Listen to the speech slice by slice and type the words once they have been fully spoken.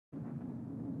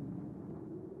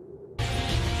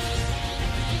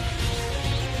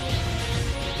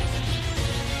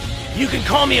You can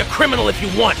call me a criminal if you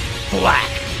want, Black.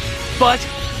 But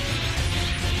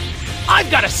I've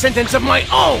got a sentence of my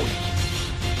own!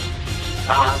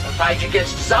 The fight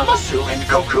against Zamasu and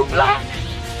Goku Black.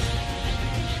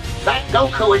 That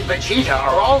Goku and Vegeta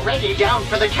are already down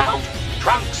for the count.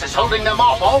 Trunks is holding them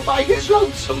off all by his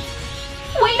lonesome.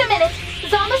 Wait a minute!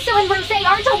 Zamasu and Rose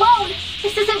aren't alone!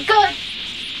 This isn't good!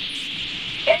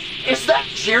 Is that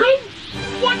Jiren?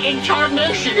 What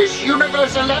incarnation is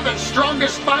Universe 11's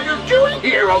strongest fighter doing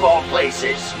here of all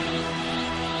places?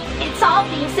 It's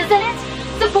obvious, isn't it?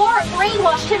 Zagora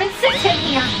brainwashed him and sent him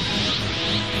here!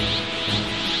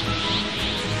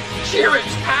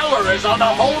 Jiren's power is on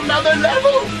a whole nother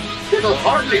level! It'll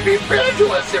hardly be fair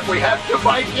to us if we have to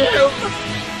fight him!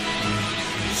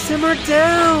 Simmer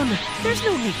down! There's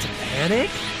no need to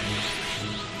panic.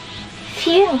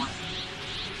 Phew.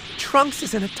 Trunks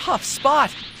is in a tough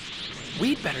spot.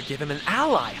 We'd better give him an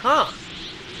ally, huh?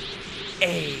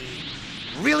 A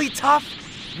really tough,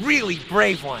 really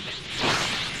brave one.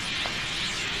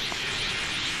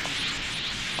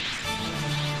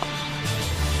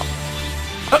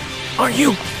 Are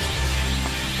you?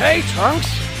 Hey, Trunks!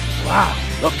 Wow,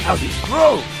 look how he's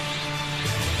grown!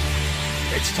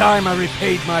 It's time I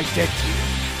repaid my debt to you.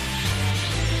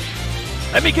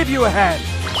 Let me give you a hand.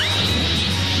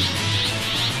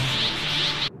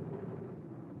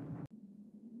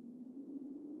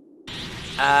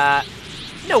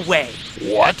 No way.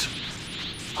 What?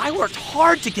 I worked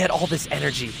hard to get all this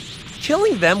energy.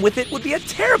 Killing them with it would be a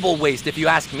terrible waste if you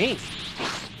ask me.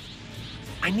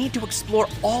 I need to explore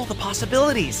all the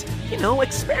possibilities. You know,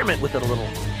 experiment with it a little.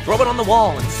 Throw it on the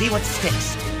wall and see what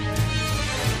sticks.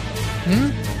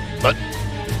 But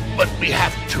we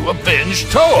have to avenge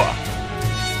Toa!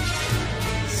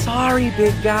 Sorry,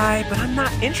 big guy, but I'm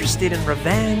not interested in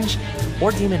revenge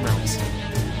or demon realms.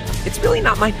 It's really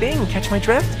not my thing, catch my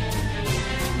drift?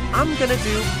 I'm gonna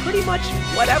do pretty much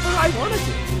whatever I want to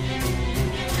do.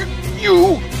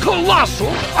 You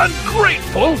colossal,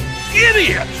 ungrateful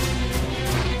idiot!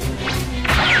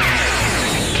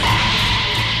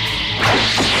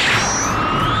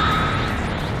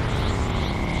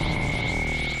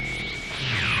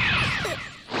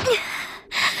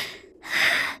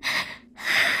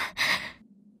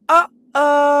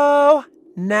 Uh-oh!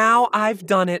 Now I've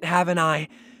done it, haven't I?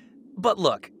 But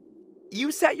look,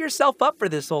 you set yourself up for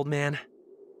this, old man.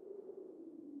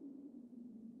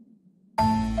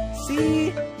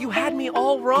 See? You had me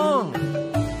all wrong.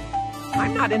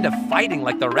 I'm not into fighting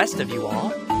like the rest of you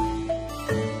all.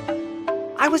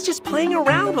 I was just playing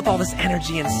around with all this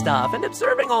energy and stuff and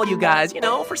observing all you guys, you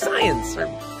know, for science or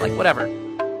like whatever.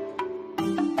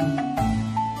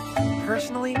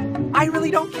 Personally, I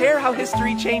really don't care how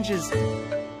history changes.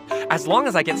 As long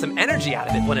as I get some energy out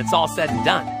of it when it's all said and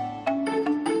done.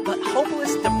 But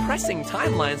hopeless, depressing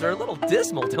timelines are a little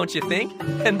dismal, don't you think?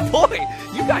 And boy,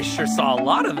 you guys sure saw a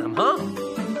lot of them, huh?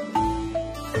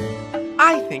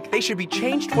 I think they should be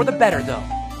changed for the better, though.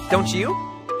 Don't you?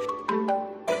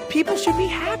 People should be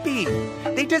happy.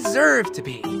 They deserve to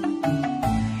be.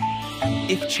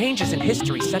 If changes in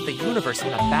history set the universe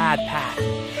on a bad path,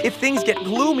 if things get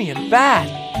gloomy and bad,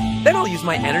 then I'll use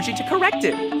my energy to correct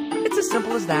it. It's as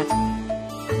simple as that.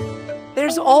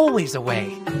 There's always a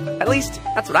way. At least,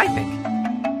 that's what I think.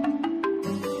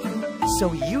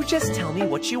 So you just tell me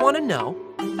what you want to know,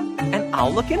 and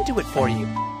I'll look into it for you.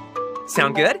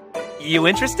 Sound good? You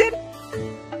interested?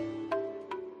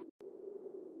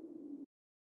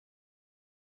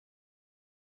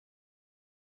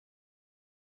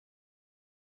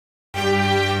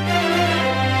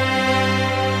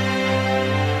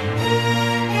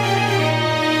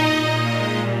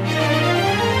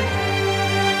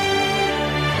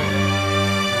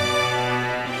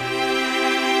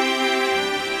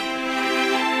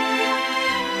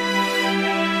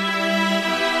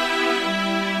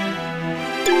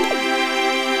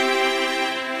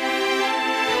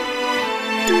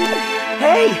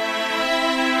 Hey!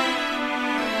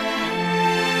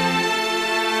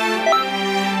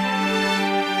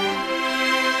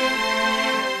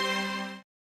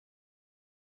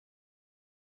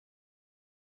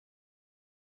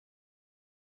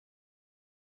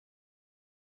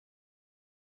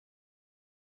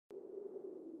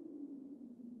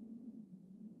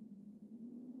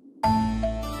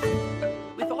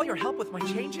 With all your help with my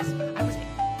changes,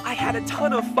 I had a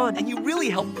ton of fun, and you really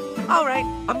helped. All right,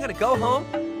 I'm gonna go home.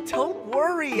 Don't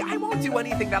worry, I won't do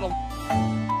anything that'll...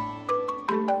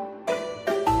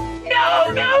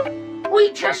 No!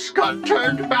 We just got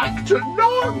turned back to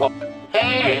normal.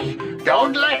 Hey,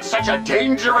 don't let such a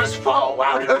dangerous foe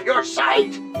out of your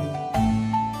sight.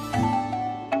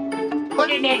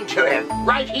 Put an end to him,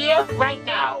 right here, right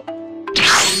now.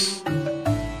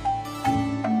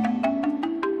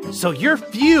 So you're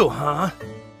few, huh?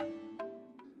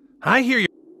 I hear you.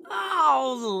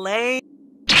 Oh, lame.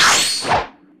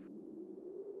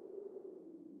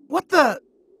 What the?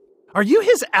 Are you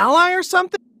his ally or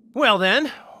something? Well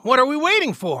then, what are we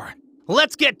waiting for?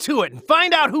 Let's get to it and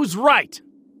find out who's right.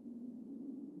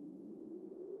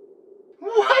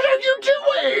 What are you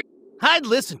doing? I'd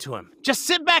listen to him. Just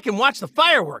sit back and watch the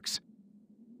fireworks.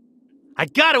 I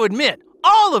gotta admit,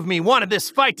 all of me wanted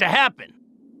this fight to happen.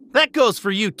 That goes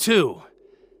for you too.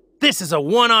 This is a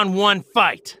one-on-one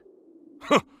fight.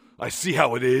 I see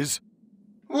how it is.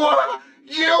 What?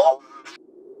 You?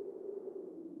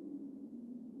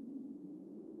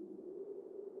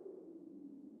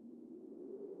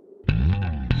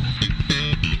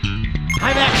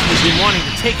 I've actually been wanting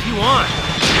to take you on.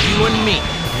 You and me.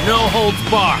 No holds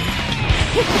barred.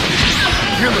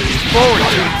 You're looking forward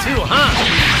to it too, huh?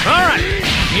 All right,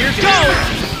 here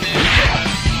goes.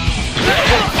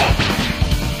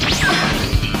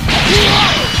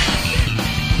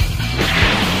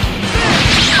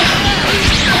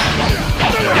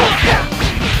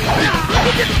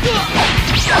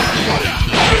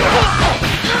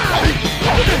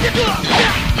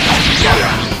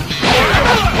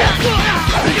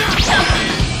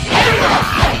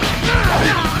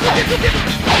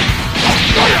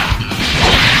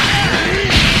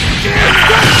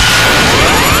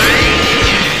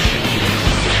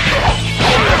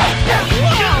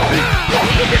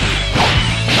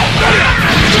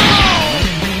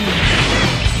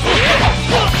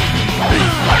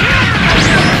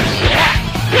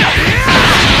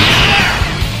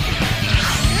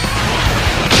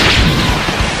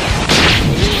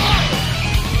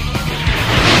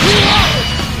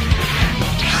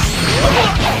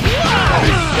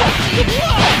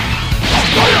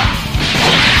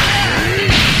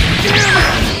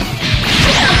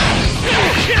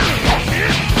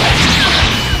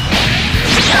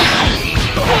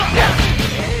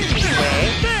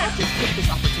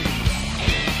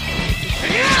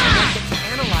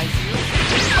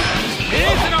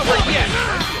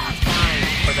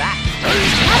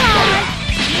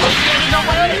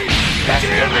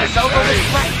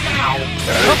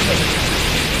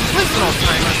 Listen,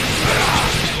 old-timer.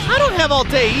 I don't have all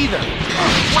day either.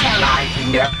 Well, I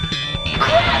never.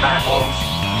 Crab apples.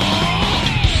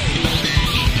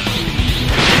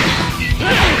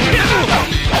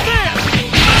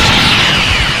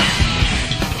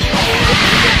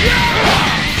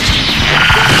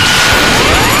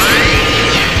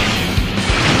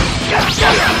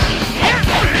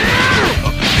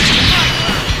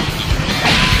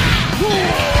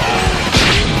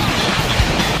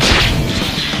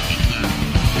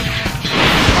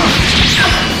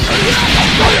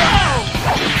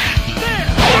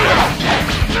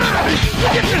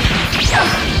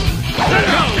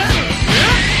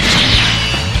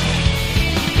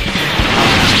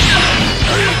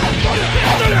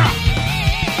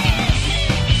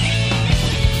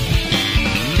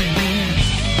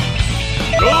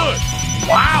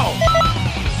 Wow!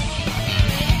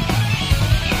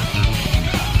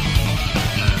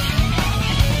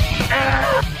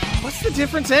 What's the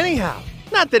difference anyhow?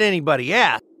 Not that anybody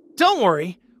asked. Don't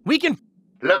worry, we can...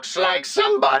 Looks like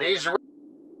somebody's...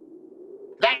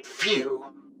 That few.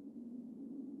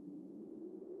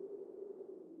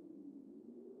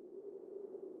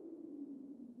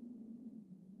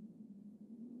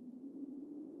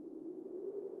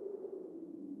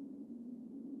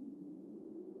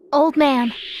 Old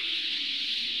man.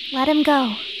 Let him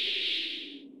go.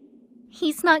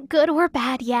 He's not good or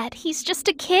bad yet. He's just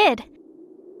a kid.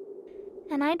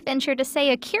 And I'd venture to say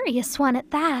a curious one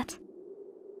at that.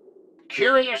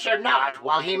 Curious or not,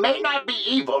 while he may not be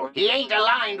evil, he ain't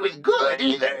aligned with good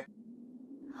either.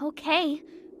 Okay,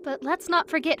 but let's not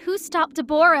forget who stopped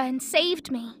Deborah and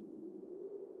saved me.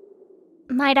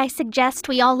 Might I suggest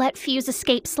we all let Fuse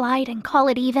escape slide and call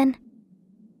it even?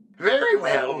 Very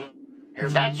well.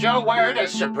 If that's your word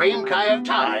as Supreme Kai of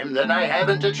Time, then I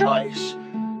haven't a choice.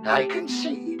 I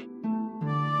concede.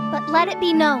 But let it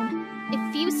be known,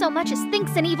 if Fuse so much as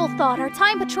thinks an evil thought, our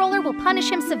Time Patroller will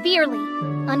punish him severely.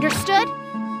 Understood?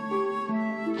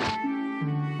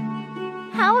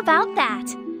 How about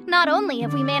that? Not only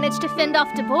have we managed to fend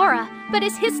off Deborah, but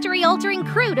his history-altering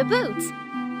crew to boot.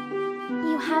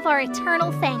 You have our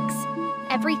eternal thanks.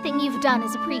 Everything you've done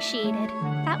is appreciated.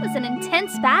 That was an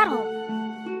intense battle.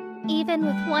 Even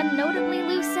with one notably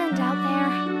loose end out there,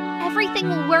 everything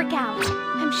will work out.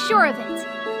 I'm sure of it.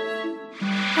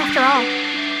 After all...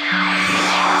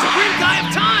 Supreme Kai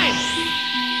of Time!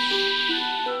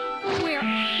 We're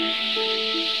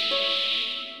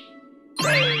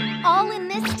all in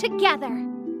this together.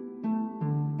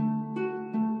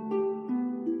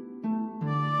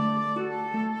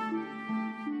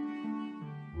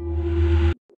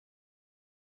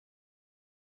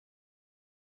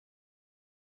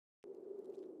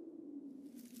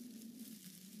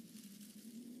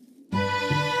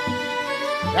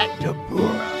 That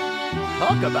Dabura.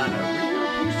 Talk about a real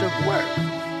piece of work.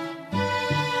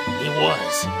 He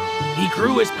was. He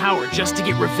grew his power just to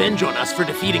get revenge on us for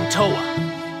defeating Toa.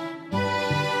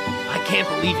 I can't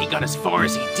believe he got as far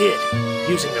as he did,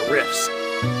 using the rifts.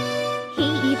 He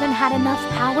even had enough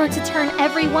power to turn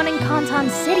everyone in Kanton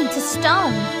City to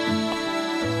stone.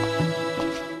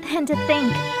 And to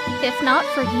think, if not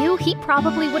for you, he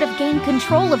probably would have gained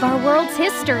control of our world's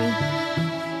history.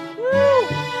 Woo!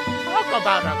 Talk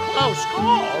about a close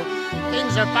call.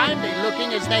 Things are finally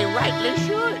looking as they rightly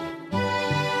should.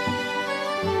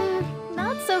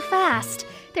 Not so fast.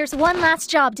 There's one last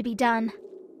job to be done.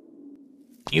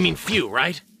 You mean Phew,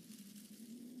 right?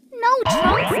 No,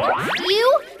 Trunks, not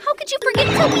you! How could you forget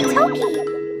Toki Toki?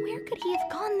 Where could he have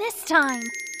gone this time?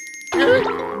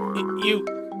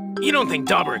 You don't think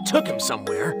Dabura took him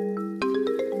somewhere?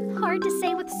 Hard to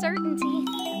say with certainty.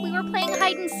 We were playing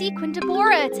hide and seek when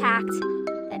Dabura attacked.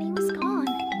 Then he was gone.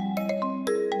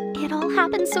 It all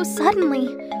happened so suddenly.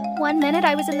 One minute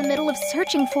I was in the middle of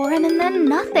searching for him, and then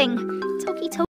nothing.